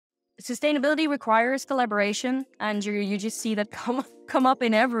Sustainability requires collaboration, and you just see that come up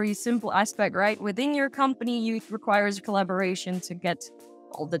in every simple aspect, right? Within your company, it requires collaboration to get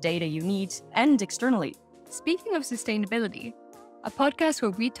all the data you need and externally. Speaking of sustainability, a podcast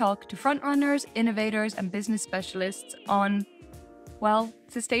where we talk to frontrunners, innovators, and business specialists on, well,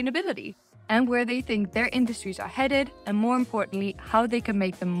 sustainability and where they think their industries are headed, and more importantly, how they can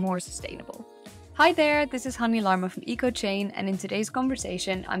make them more sustainable. Hi there, this is Hani Larma from Ecochain, and in today's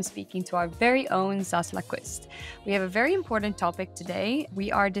conversation, I'm speaking to our very own Zasla Quist. We have a very important topic today.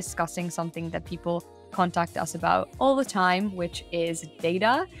 We are discussing something that people contact us about all the time, which is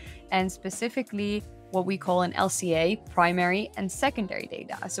data, and specifically what we call an LCA, primary and secondary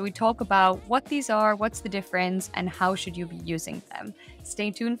data. So we talk about what these are, what's the difference, and how should you be using them. Stay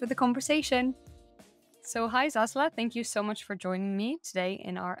tuned for the conversation. So hi Zasla, thank you so much for joining me today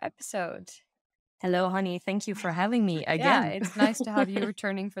in our episode. Hello, honey. Thank you for having me again. Yeah, it's nice to have you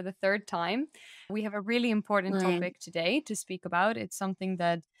returning for the third time. We have a really important topic today to speak about. It's something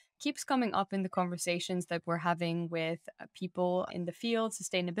that keeps coming up in the conversations that we're having with people in the field,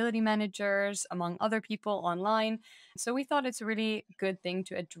 sustainability managers, among other people online. So we thought it's a really good thing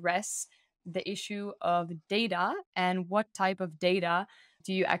to address the issue of data and what type of data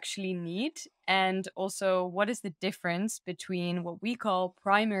do you actually need? And also, what is the difference between what we call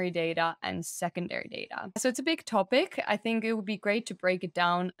primary data and secondary data? So it's a big topic. I think it would be great to break it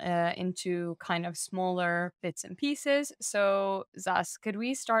down into kind of smaller bits and pieces. So Zas, could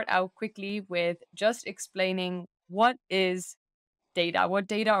we start out quickly with just explaining what is data? What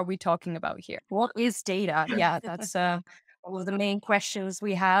data are we talking about here? What is data? Yeah, that's one of the main questions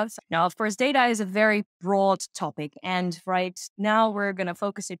we have. Now, of course, data is a very broad topic. And right now, we're going to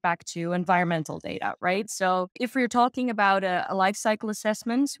focus it back to environmental data, right? So if we're talking about a life cycle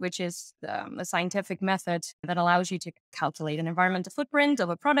assessment, which is a scientific method that allows you to calculate an environmental footprint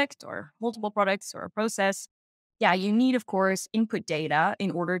of a product or multiple products or a process, yeah, you need, of course, input data in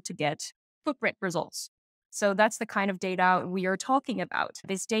order to get footprint results. So that's the kind of data we are talking about.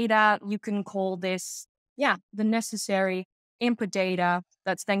 This data, you can call this, the necessary input data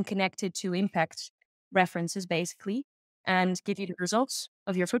that's then connected to impact references, basically, and give you the results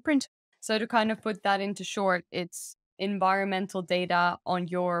of your footprint. So to kind of put that into short, it's environmental data on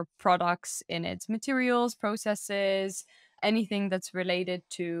your products in its materials, processes, anything that's related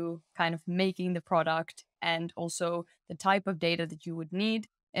to kind of making the product, and also the type of data that you would need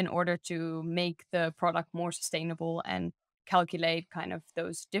in order to make the product more sustainable and calculate kind of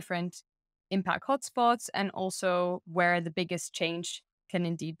those different impact hotspots and also where the biggest change can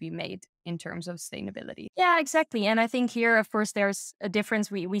indeed be made in terms of sustainability. Yeah, exactly. And I think here, of course, there's a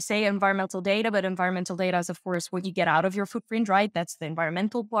difference. We say environmental data, but environmental data is, of course, what you get out of your footprint, right? That's the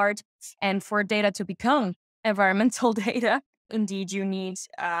environmental part. And for data to become environmental data, indeed, you need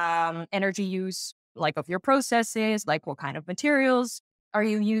energy use, like of your processes, like what kind of materials are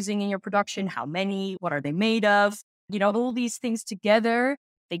you using in your production? How many? What are they made of? You know, all these things together,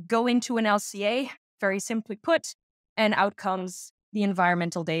 they go into an LCA, very simply put, and out comes the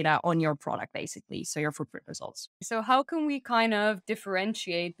environmental data on your product, basically. So your footprint results. So how can we kind of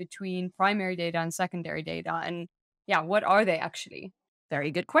differentiate between primary data and secondary data? And what are they actually?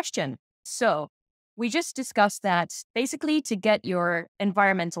 Very good question. So we just discussed that basically to get your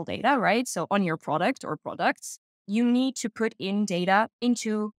environmental data, right? So on your product or products, you need to put in data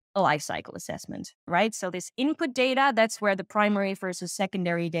into a life cycle assessment, right? So this input data, that's where the primary versus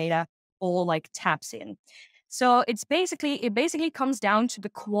secondary data all like taps in. So it basically comes down to the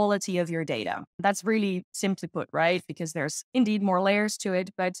quality of your data. That's really simply put, right? Because there's indeed more layers to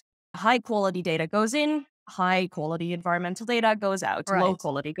it, but high quality data goes in, high quality environmental data goes out, Right. low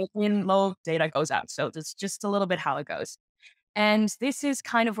quality goes in, low data goes out. So that's just a little bit how it goes. And this is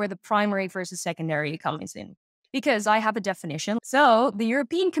kind of where the primary versus secondary comes in. Because I have a definition. So the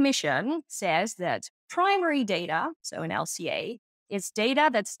European Commission says that primary data, so an LCA, is data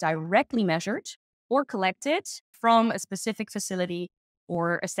that's directly measured or collected from a specific facility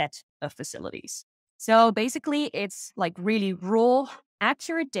or a set of facilities. So basically, it's like really raw,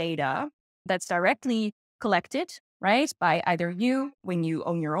 accurate data that's directly collected, right, by either you, when you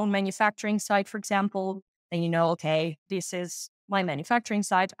own your own manufacturing site, for example, then you know, okay, this is my manufacturing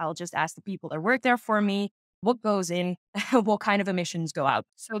site. I'll just ask the people that work there for me what goes in, what kind of emissions go out.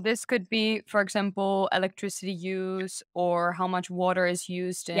 So this could be, for example, electricity use or how much water is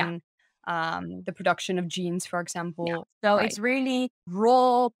used in the production of jeans, for example. Yeah. So it's really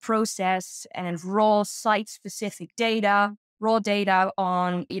raw process and raw site-specific data, raw data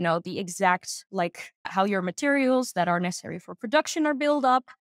on, you know, the exact, like how your materials that are necessary for production are built up.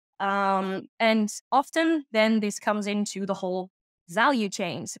 And often then this comes into the whole value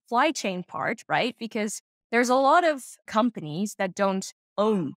chain, supply chain part, right? Because there's a lot of companies that don't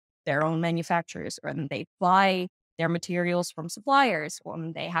own their own manufacturers, or they buy their materials from suppliers, or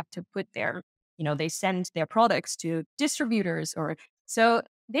they have to put their, they send their products to distributors, or so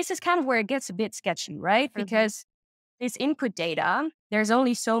this is kind of where it gets a bit sketchy, right? Because this input data, there's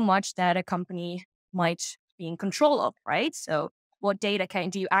only so much that a company might be in control of, right? So what data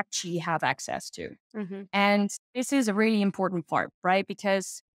do you actually have access to? Mm-hmm. And this is a really important part, right?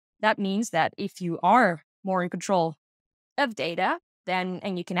 Because that means that if you are more in control of data, then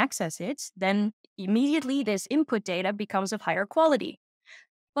and you can access it, then immediately this input data becomes of higher quality.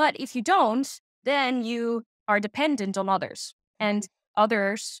 But if you don't, then you are dependent on others. And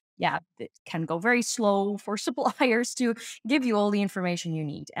others, it can go very slow for suppliers to give you all the information you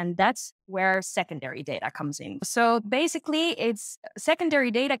need. And that's where secondary data comes in. So basically, it's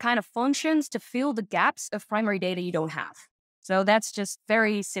secondary data kind of functions to fill the gaps of primary data you don't have. So that's just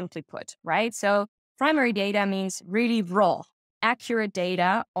very simply put, right? So primary data means really raw, accurate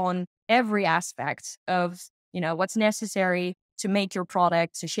data on every aspect of, what's necessary to make your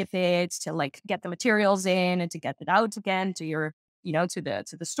product, to ship it, to like get the materials in and to get it out again to your, to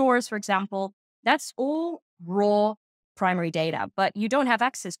the stores, for example. That's all raw primary data, but you don't have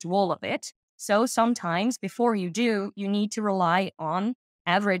access to all of it. So sometimes before you do, you need to rely on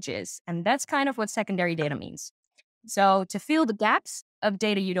averages. And that's kind of what secondary data means. So to fill the gaps of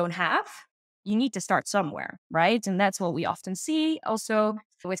data you don't have, you need to start somewhere, right? And that's what we often see also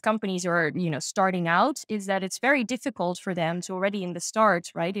with companies who are, starting out, is that it's very difficult for them to already in the start,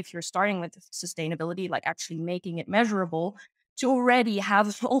 right? If you're starting with sustainability, like actually making it measurable, to already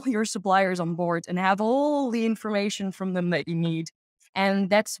have all your suppliers on board and have all the information from them that you need.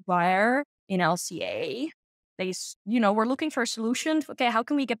 And that's where in LCA, we're looking for a solution. Okay, how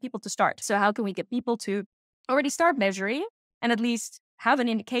can we get people to start? So how can we get people to already start measuring and at least have an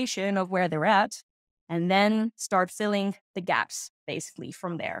indication of where they're at, and then start filling the gaps basically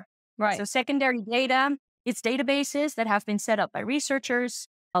from there. Right. So secondary data, it's databases that have been set up by researchers,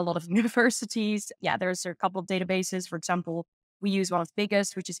 a lot of universities. Yeah, there's a couple of databases. For example, we use one of the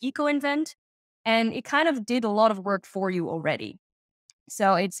biggest, which is EcoInvent, and it kind of did a lot of work for you already.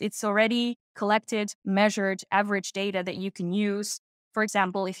 So it's already collected, measured, average data that you can use. For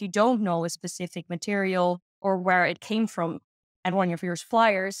example, if you don't know a specific material or where it came from at one of your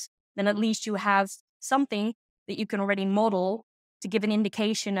suppliers, then at least you have something that you can already model to give an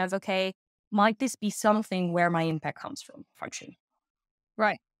indication of, okay, might this be something where my impact comes from function?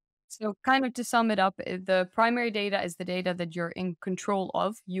 Right. So kind of to sum it up, the primary data is the data that you're in control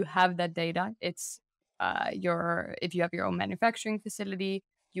of. You have that data. It's if you have your own manufacturing facility,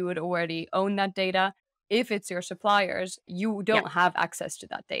 you would already own that data. If it's your suppliers, you Yeah. don't have access to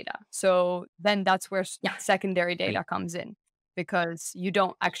that data. So then that's where secondary data Right. comes in, because you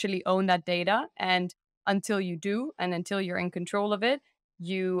don't actually own that data. And until you do, and until you're in control of it,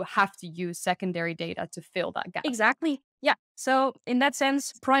 you have to use secondary data to fill that gap. Exactly. Yeah. So in that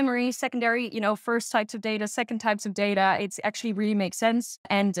sense, primary, secondary, first types of data, second types of data, it's actually really makes sense.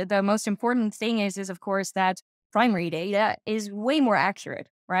 And the most important thing is of course that primary data is way more accurate,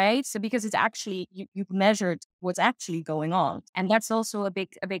 right? So because it's actually you've measured what's actually going on, and that's also a big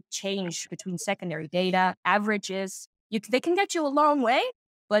change between secondary data. Averages, they can get you a long way,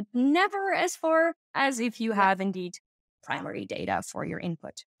 but never as far as if you have indeed primary data for your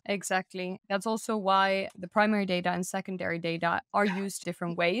input. Exactly. That's also why the primary data and secondary data are used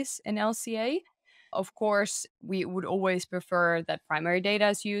different ways in LCA. Of course, we would always prefer that primary data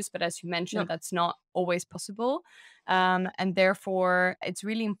is used, but as you mentioned, that's not always possible. And therefore, it's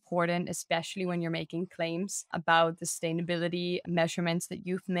really important, especially when you're making claims about the sustainability measurements that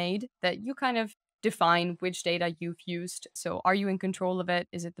you've made, that you kind of define which data you've used. So, are you in control of it?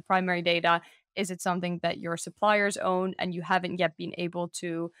 Is it the primary data? Is it something that your suppliers own and you haven't yet been able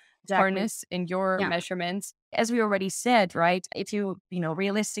to harness in your measurements? As we already said, right? If you,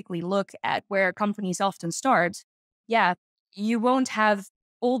 realistically look at where companies often start, you won't have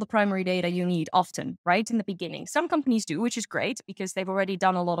all the primary data you need often, right? In the beginning. Some companies do, which is great because they've already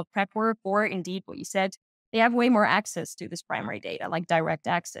done a lot of prep work, or indeed what you said, they have way more access to this primary data, like direct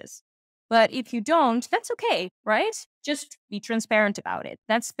access. But if you don't, that's okay, right? Just be transparent about it.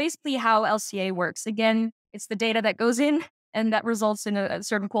 That's basically how LCA works. Again, it's the data that goes in and that results in a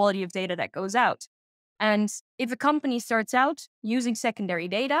certain quality of data that goes out. And if a company starts out using secondary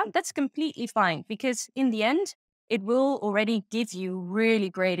data, that's completely fine because in the end, it will already give you really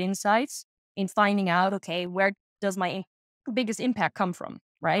great insights in finding out, okay, where does my biggest impact come from,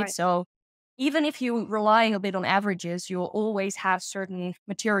 right? So even if you rely a bit on averages, you'll always have certain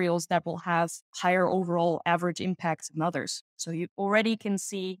materials that will have higher overall average impacts than others. So you already can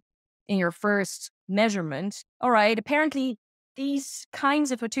see in your first measurement, all right, apparently these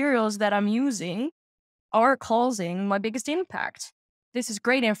kinds of materials that I'm using are causing my biggest impact. This is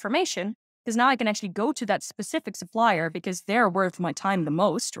great information because now I can actually go to that specific supplier because they're worth my time the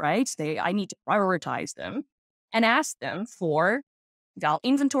most, right? I need to prioritize them and ask them for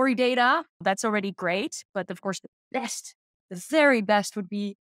inventory data. That's already great. But of course, the very best would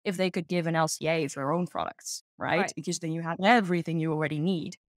be if they could give an LCA for their own products, right? Right. Because then you have everything you already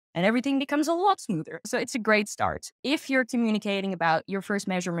need and everything becomes a lot smoother. So it's a great start. If you're communicating about your first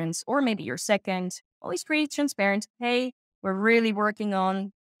measurements or maybe your second, always pretty transparent. Hey, we're really working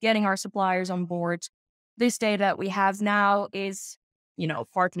on getting our suppliers on board. This data that we have now is,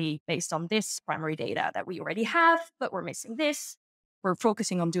 partly based on this primary data that we already have, but we're missing this. We're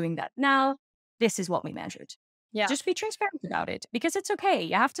focusing on doing that now. This is what we measured. Yeah. Just be transparent about it because it's okay.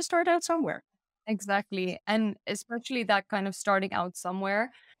 You have to start out somewhere. Exactly. And especially that kind of starting out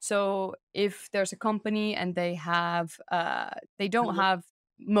somewhere. So if there's a company and they don't Mhm. have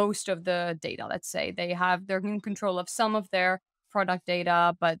most of the data, let's say they're in control of some of their product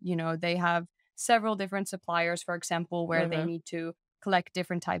data, but they have several different suppliers, for example, where they Mhm. need to collect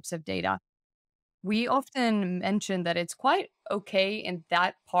different types of data. We often mention that it's quite okay in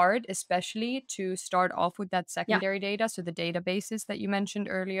that part, especially to start off with that Yeah. secondary data. So the databases that you mentioned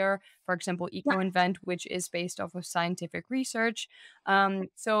earlier, for example, Yeah. EcoInvent, which is based off of scientific research.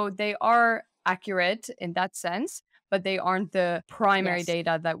 So they are accurate in that sense, but they aren't the primary Yes.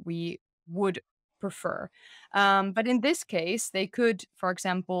 data that we would prefer. But in this case, they could, for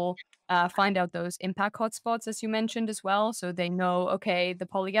example, find out those impact hotspots, as you mentioned as well. So they know, okay, the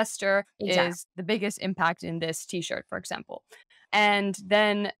polyester Exactly. is the biggest impact in this t shirt, for example. And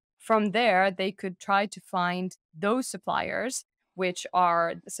then from there, they could try to find those suppliers which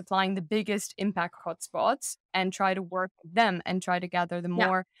are supplying the biggest impact hotspots and try to work with them and try to gather the Yeah.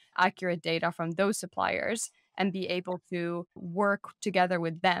 more accurate data from those suppliers and be able to work together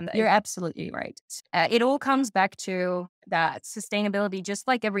with them. You're absolutely right. It all comes back to that sustainability, just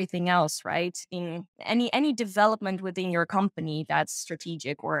like everything else, right? In any development within your company that's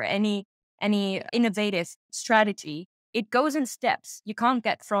strategic or any innovative strategy, it goes in steps. You can't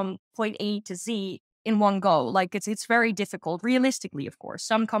get from point A to Z in one go. Like it's very difficult. Realistically, of course,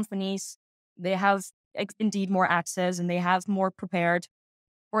 some companies they have indeed more access and they have more prepared,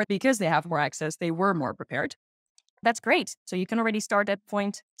 or because they have more access, they were more prepared. That's great. So you can already start at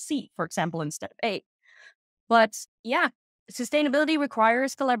point C, for example, instead of A. But yeah, sustainability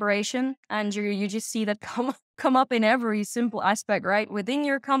requires collaboration, and you just see that come up in every simple aspect, right? Within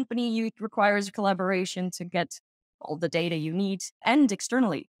your company, it requires collaboration to get all the data you need and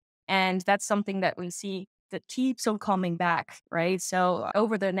externally. And that's something that we see that keeps on coming back, right? So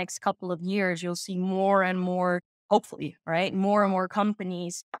over the next couple of years, you'll see more and more, hopefully, right? More and more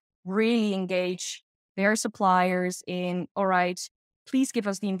companies really engage their suppliers in, all right, please give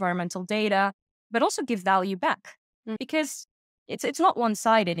us the environmental data, but also give value back Mm, because it's not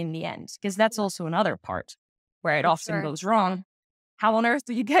one-sided in the end, because that's yeah, also another part where it for often sure. goes wrong. How on earth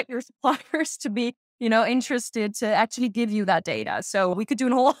do you get your suppliers to be, interested to actually give you that data? So we could do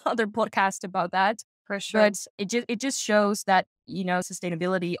a whole other podcast about that. For sure. But it just shows that,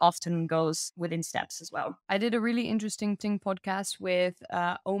 sustainability often goes within steps as well. I did a really interesting podcast with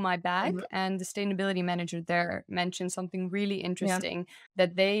Oh My Bag, Mhm. and the sustainability manager there mentioned something really Yeah. interesting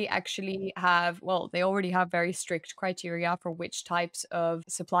that they actually have, well, they already have very strict criteria for which types of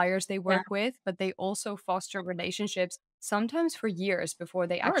suppliers they Yeah. work with, but they also foster relationships sometimes for years before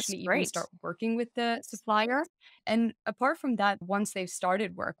they Oh, it's actually even great. start working with the supplier. And apart from that, once they've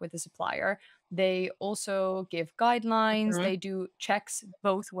started work with the supplier, they also give guidelines, Mhm. they do checks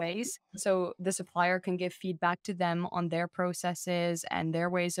both ways. So the supplier can give feedback to them on their processes and their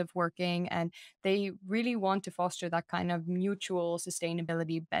ways of working. And they really want to foster that kind of mutual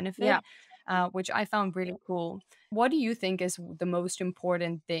sustainability benefit, Yeah. which I found really cool. What do you think is the most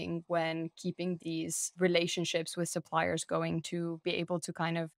important thing when keeping these relationships with suppliers going to be able to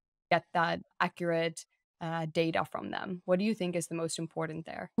kind of get that accurate data from them? What do you think is the most important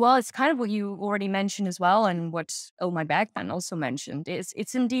there? Well, it's kind of what you already mentioned as well, and what Oh My Bag then also mentioned is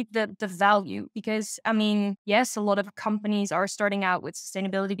it's indeed the value. Because I mean, yes, a lot of companies are starting out with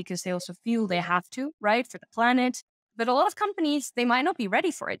sustainability because they also feel they have to, right, for the planet. But a lot of companies they might not be ready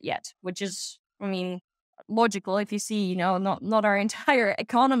for it yet, which is, I mean, logical if you see, not our entire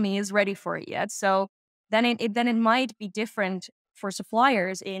economy is ready for it yet. So then it might be different for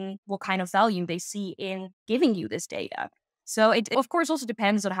suppliers in what kind of value they see in giving you this data. So it, of course, also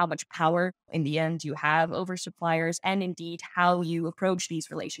depends on how much power in the end you have over suppliers and indeed how you approach these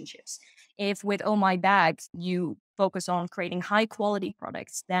relationships. If with Oh My Bag, you focus on creating high quality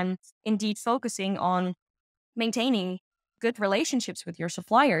products, then indeed focusing on maintaining good relationships with your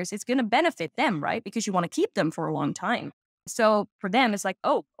suppliers, it's going to benefit them, right? Because you want to keep them for a long time. So for them, it's like,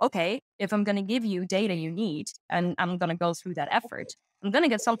 oh, okay, if I'm going to give you data you need and I'm going to go through that effort, I'm going to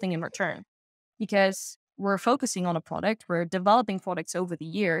get something in return because we're focusing on a product. We're developing products over the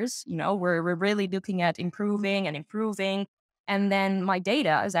years. We're really looking at improving and improving. And then my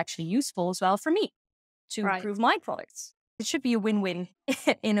data is actually useful as well for me to Right. improve my products. It should be a win-win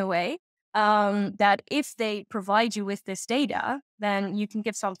in a way, that if they provide you with this data, then you can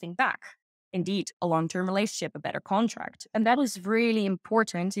give something back. Indeed, a long-term relationship, a better contract. And that is really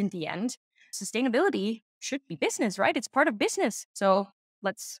important in the end. Sustainability should be business, right? It's part of business. So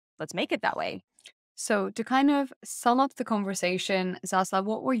let's make it that way. So, to kind of sum up the conversation, Zaza,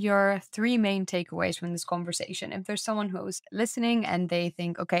 what were your three main takeaways from this conversation? If there's someone who's listening and they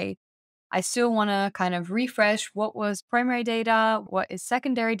think, okay, I still want to kind of refresh what was primary data, what is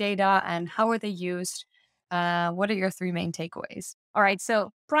secondary data, and how are they used? What are your three main takeaways? All right. So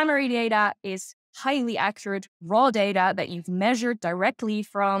primary data is highly accurate raw data that you've measured directly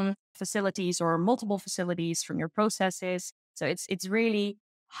from facilities or multiple facilities from your processes. So it's really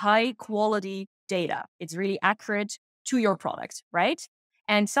high quality data. It's really accurate to your product, right?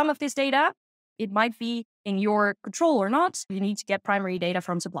 And some of this data, it might be in your control or not. You need to get primary data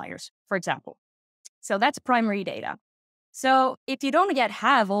from suppliers, for example. So that's primary data. So if you don't yet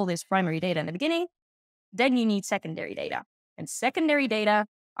have all this primary data in the beginning, then you need secondary data. And secondary data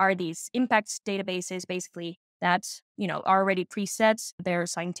are these impact databases, basically, that, are already preset. They're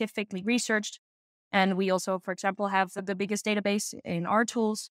scientifically researched. And we also, for example, have the biggest database in our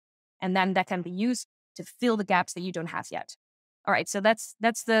tools. And then that can be used to fill the gaps that you don't have yet. All right, so that's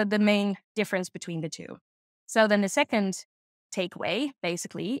the main difference between the two. So then the second takeaway,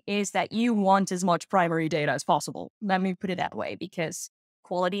 basically, is that you want as much primary data as possible. Let me put it that way, because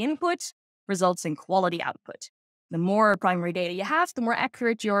quality input results in quality output. The more primary data you have, the more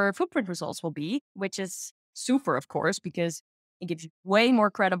accurate your footprint results will be, which is super, of course, because it gives you way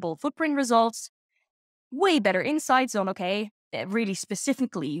more credible footprint results, way better insights on, okay, really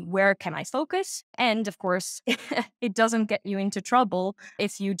specifically, where can I focus? And of course, it doesn't get you into trouble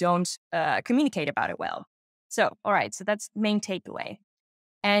if you don't communicate about it well. So, all right, so that's main takeaway.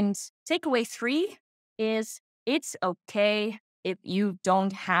 And takeaway 3 is it's okay if you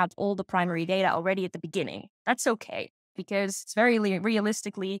don't have all the primary data already at the beginning. That's okay, because it's very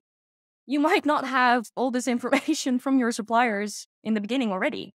realistically, you might not have all this information from your suppliers in the beginning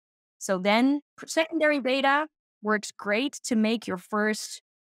already. So then secondary data works great to make your first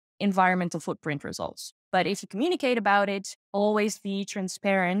environmental footprint results. But if you communicate about it, always be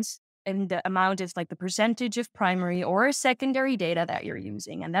transparent in the amount of, like, the percentage of primary or secondary data that you're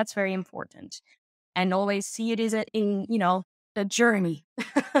using. And that's very important. And always see it as a journey.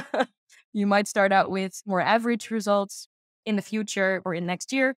 You might start out with more average results. In the future or in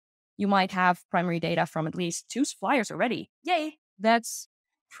next year, you might have primary data from at least 2 suppliers already. Yay, that's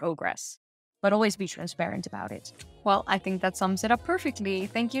progress. But always be transparent about it. Well, I think that sums it up perfectly.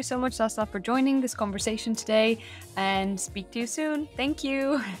 Thank you so much, Sasa, for joining this conversation today, and speak to you soon. Thank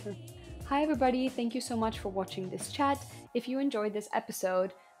you. Hi, everybody. Thank you so much for watching this chat. If you enjoyed this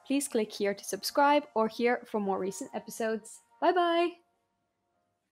episode, please click here to subscribe or here for more recent episodes. Bye-bye.